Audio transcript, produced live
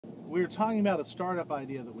we were talking about a startup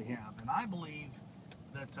idea that we have, and I believe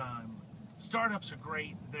that startups are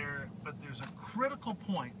great there, but there's a critical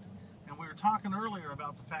point, and we were talking earlier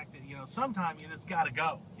about the fact that sometimes you just got to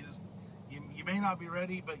go. You may not be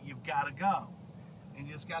ready, but you've got to go, and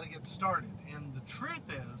you just got to get started. And the truth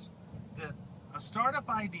is that a startup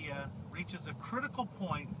idea reaches a critical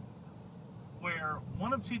point where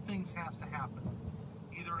one of two things has to happen.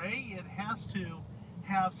 Either A, it has to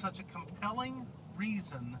have such a compelling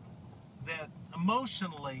reason that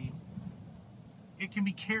emotionally it can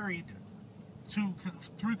be carried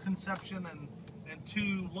through conception and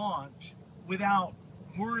to launch without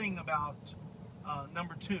worrying about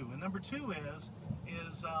number two. And number two is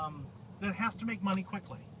that it has to make money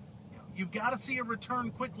quickly. You've got to see a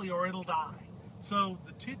return quickly or it'll die. So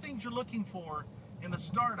the two things you're looking for in a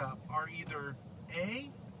startup are either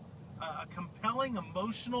A, a compelling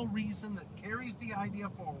emotional reason that carries the idea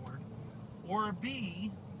forward, or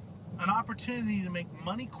B, an opportunity to make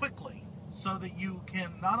money quickly so that you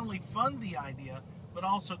can not only fund the idea but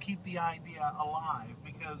also keep the idea alive,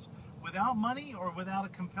 because without money or without a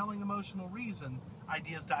compelling emotional reason,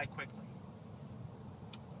 ideas die quickly.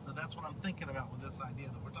 So that's what I'm thinking about with this idea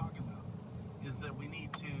that we're talking about, is that we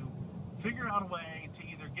need to figure out a way to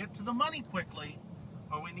either get to the money quickly,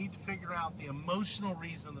 or we need to figure out the emotional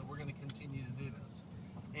reason that we're going to continue to do this.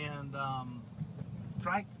 And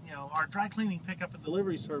our dry cleaning pickup and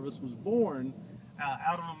delivery service was born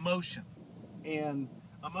out of emotion, and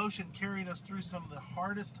emotion carried us through some of the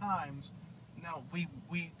hardest times. Now, we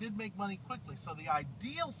did make money quickly, so the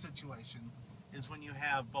ideal situation is when you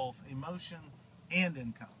have both emotion and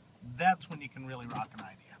income. That's when you can really rock an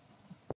idea.